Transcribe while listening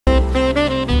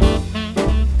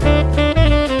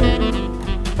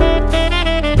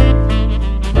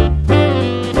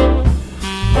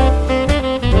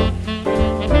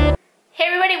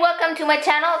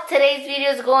channel. Today's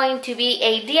video is going to be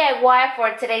a DIY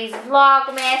for today's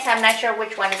VlogMas. I'm not sure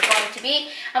which one is going to be.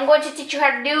 I'm going to teach you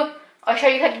how to do, or show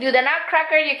you how to do the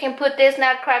Nutcracker. You can put this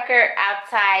Nutcracker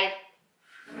outside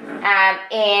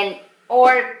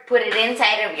or put it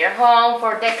inside of your home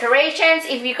for decorations.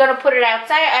 If you're going to put it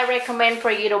outside, I recommend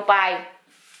for you to buy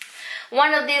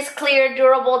one of these clear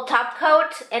durable top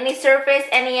coats, any surface,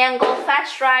 any angle,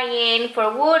 fast drying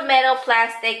for wood, metal,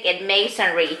 plastic, and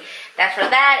masonry. That's for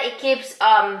that. It keeps,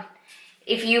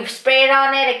 if you spray it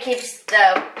on it, it keeps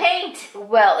the paint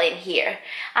well in here.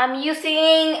 I'm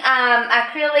using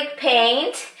acrylic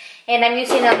paint, and I'm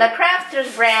using on the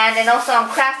Crafters brand and also on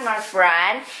Craftmas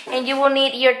brand. And you will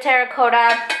need your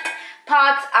terracotta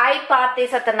pots. I bought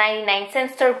this at the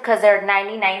 99-cent store because they're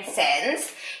 99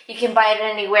 cents. You can buy it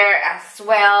anywhere as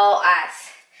well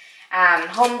as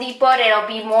Home Depot. It'll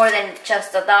be more than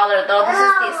just $1 though. This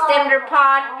is the standard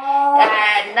pot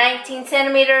at 19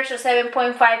 centimeters or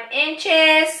 7.5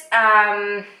 inches.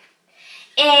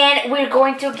 And we're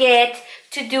going to get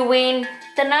to doing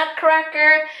the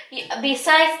Nutcracker.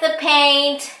 Besides the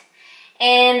paint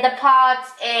and the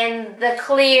pots and the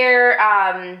clear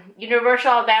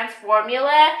Universal Advanced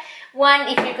Formula one,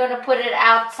 if you're going to put it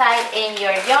outside in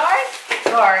your yard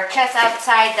or just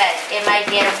outside that it might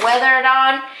get weathered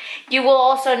on, you will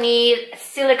also need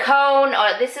silicone,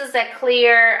 or this is a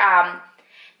clear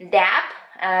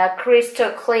DAP,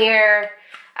 crystal clear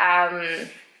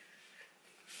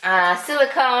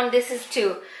silicone. This is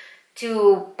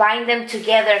to bind them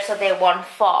together so they won't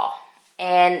fall.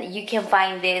 And you can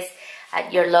find this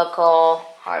at your local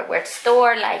hardware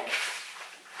store, like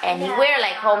anywhere,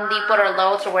 like Home Depot or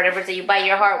Lowe's or whatever, so you buy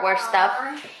your hardware stuff.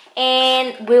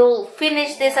 And we'll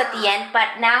finish this at the end,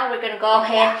 but now we're gonna go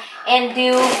ahead and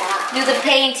do the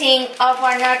painting of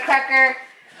our Nutcracker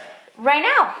right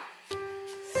now.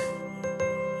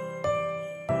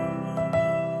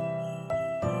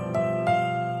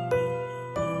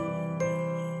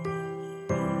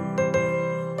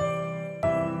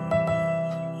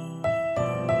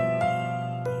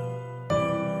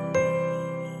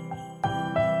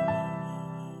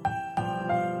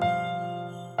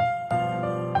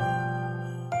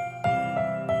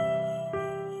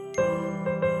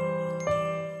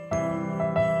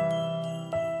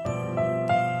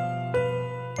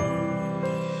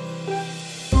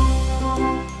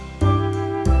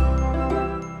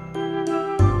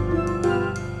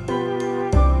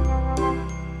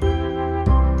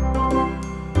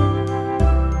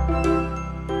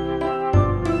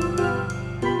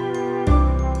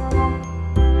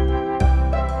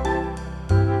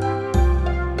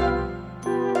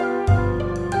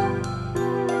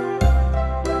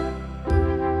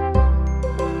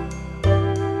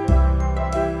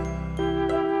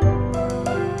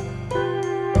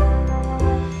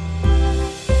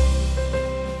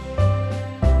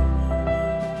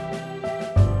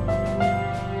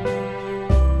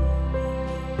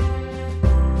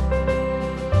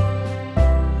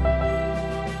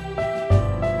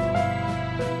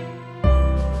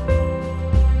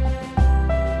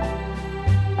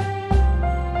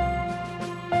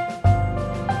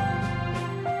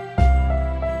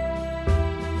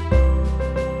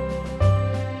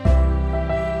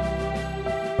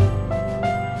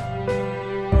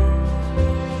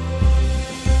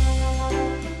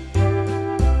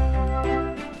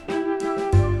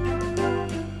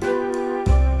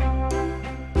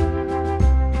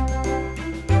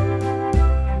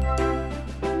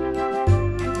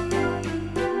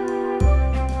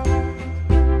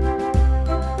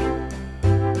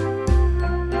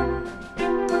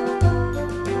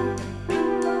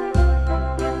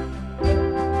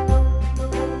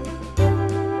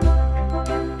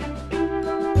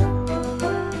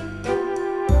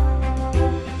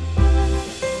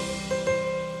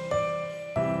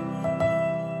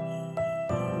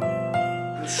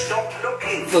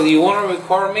 So you want to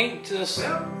record me just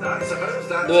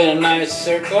doing a nice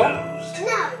circle?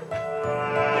 No.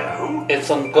 And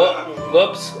some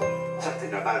gobs? Something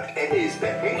about Eddie's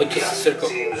behavior or just a circle?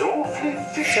 seems awfully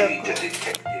fishy to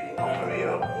detect in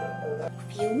Ontario.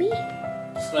 Foamie?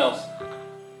 Smells.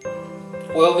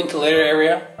 Well ventilated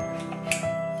area.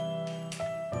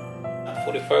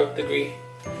 45-degree.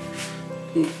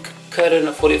 Cut in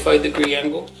a 45-degree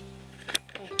angle.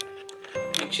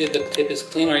 Make sure the tip is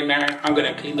clean right now. I'm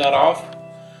gonna clean that off.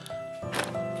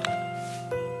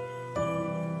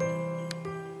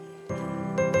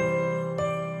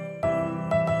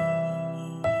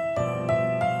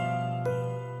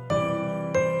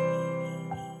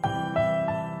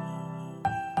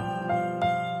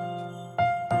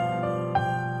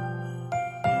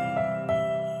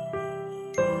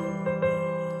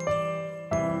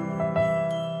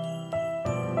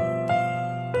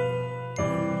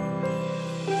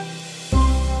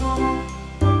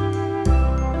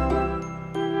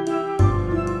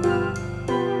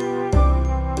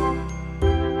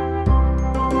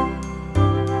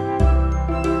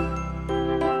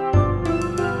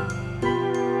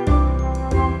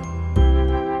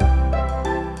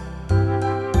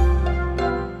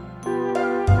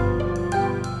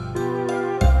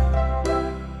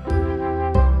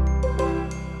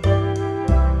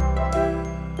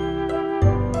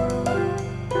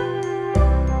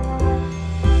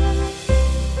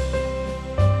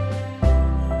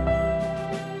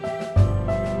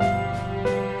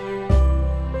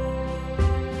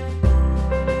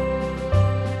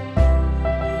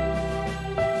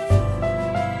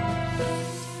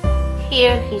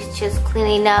 here he's just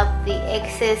cleaning up the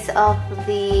excess of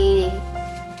the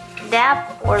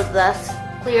DAP or the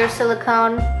clear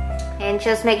silicone, and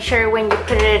just make sure when you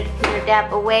put your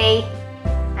DAP away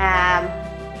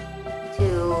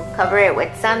to cover it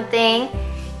with something.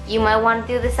 You might want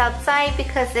to do this outside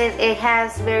because it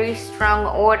has very strong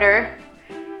odor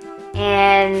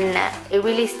and it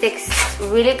really sticks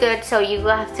really good, so you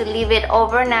have to leave it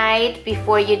overnight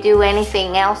before you do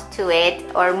anything else to it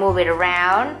or move it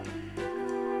around.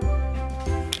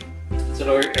 Is it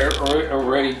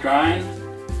already drying?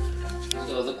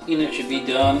 So the cleanup should be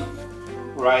done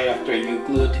right after you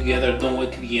glue it together. Don't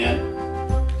wait till the end,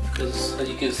 because as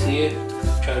you can see it,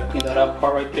 try to clean that up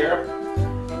part right there,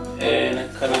 and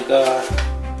it kind of got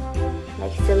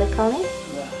like silicone,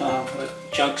 like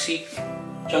chunky.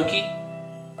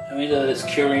 I mean that is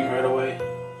curing right away.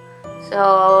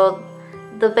 So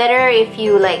the better if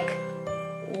you like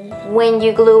when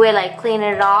you glue it, like clean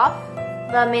it off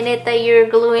the minute that you're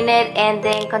gluing it and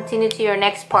then continue to your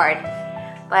next part.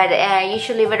 But you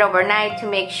should leave it overnight to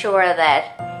make sure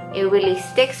that it really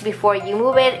sticks before you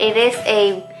move it. It is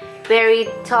a very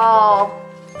tall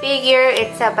figure.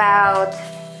 It's about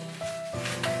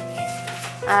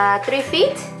 3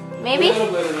 feet, maybe?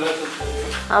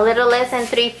 A little less than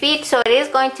 3 feet. So it is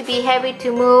going to be heavy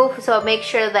to move. So make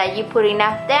sure that you put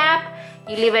enough DAP.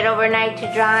 You leave it overnight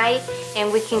to dry,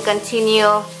 and we can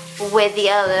continue with the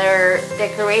other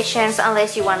decorations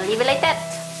unless you want to leave it like that.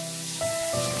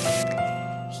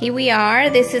 Here we are.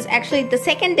 This is actually the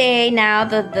second day now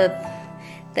that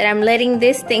I'm letting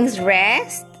these things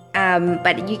rest.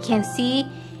 But you can see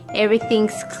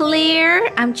everything's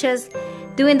clear. I'm just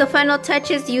doing the final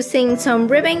touches using some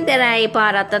ribbon that I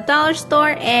bought at the dollar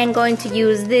store, and going to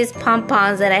use these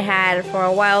pom-poms that I had for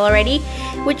a while already,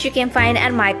 which you can find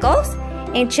at Michael's,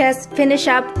 and just finish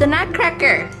up the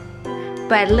Nutcracker.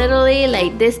 But literally,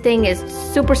 like, this thing is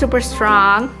super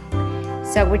strong,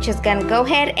 so we're just gonna go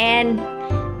ahead and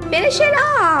finish it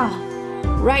off.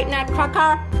 Right,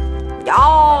 Nutcracker?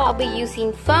 Oh, I'll be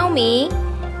using foamie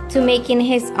to making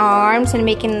his arms and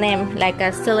making them like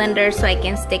a cylinder so I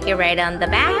can stick it right on the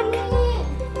back.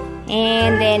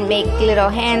 And then make little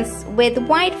hands with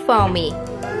white foamie.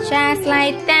 Just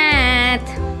like that.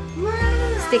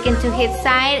 Sticking to his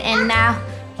side, and now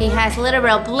he has a little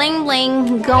bit of bling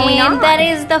bling going on. That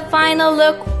is the final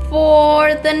look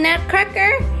for the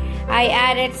Nutcracker. I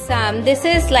added some, this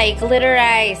is like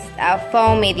glitterized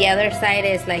foamie. The other side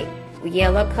is like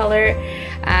yellow color,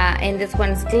 and this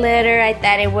one's glitter. I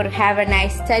thought it would have a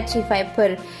nice touch if I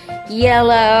put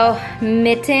yellow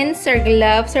mittens or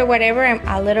gloves or whatever. I'm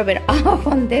a little bit off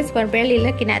on this one, barely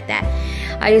looking at that.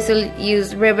 I usually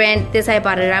use ribbon. This I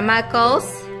bought it at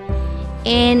Michael's,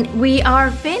 and we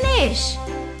are finished.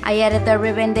 I added the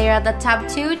ribbon there at the top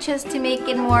too, just to make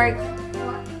it more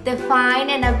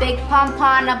defined, and a big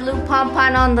pom-pom, a blue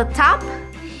pom-pom on the top.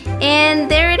 And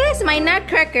there it is, my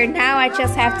Nutcracker. Now I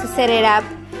just have to set it up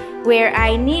where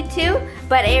I need to,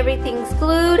 but everything's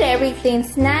glued,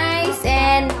 everything's nice.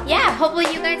 And yeah,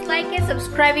 hopefully you guys like it.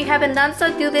 Subscribe if you haven't done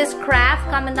so. Do this craft,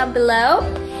 comment down below.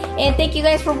 And thank you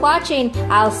guys for watching.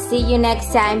 I'll see you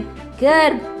next time.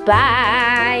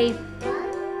 Goodbye.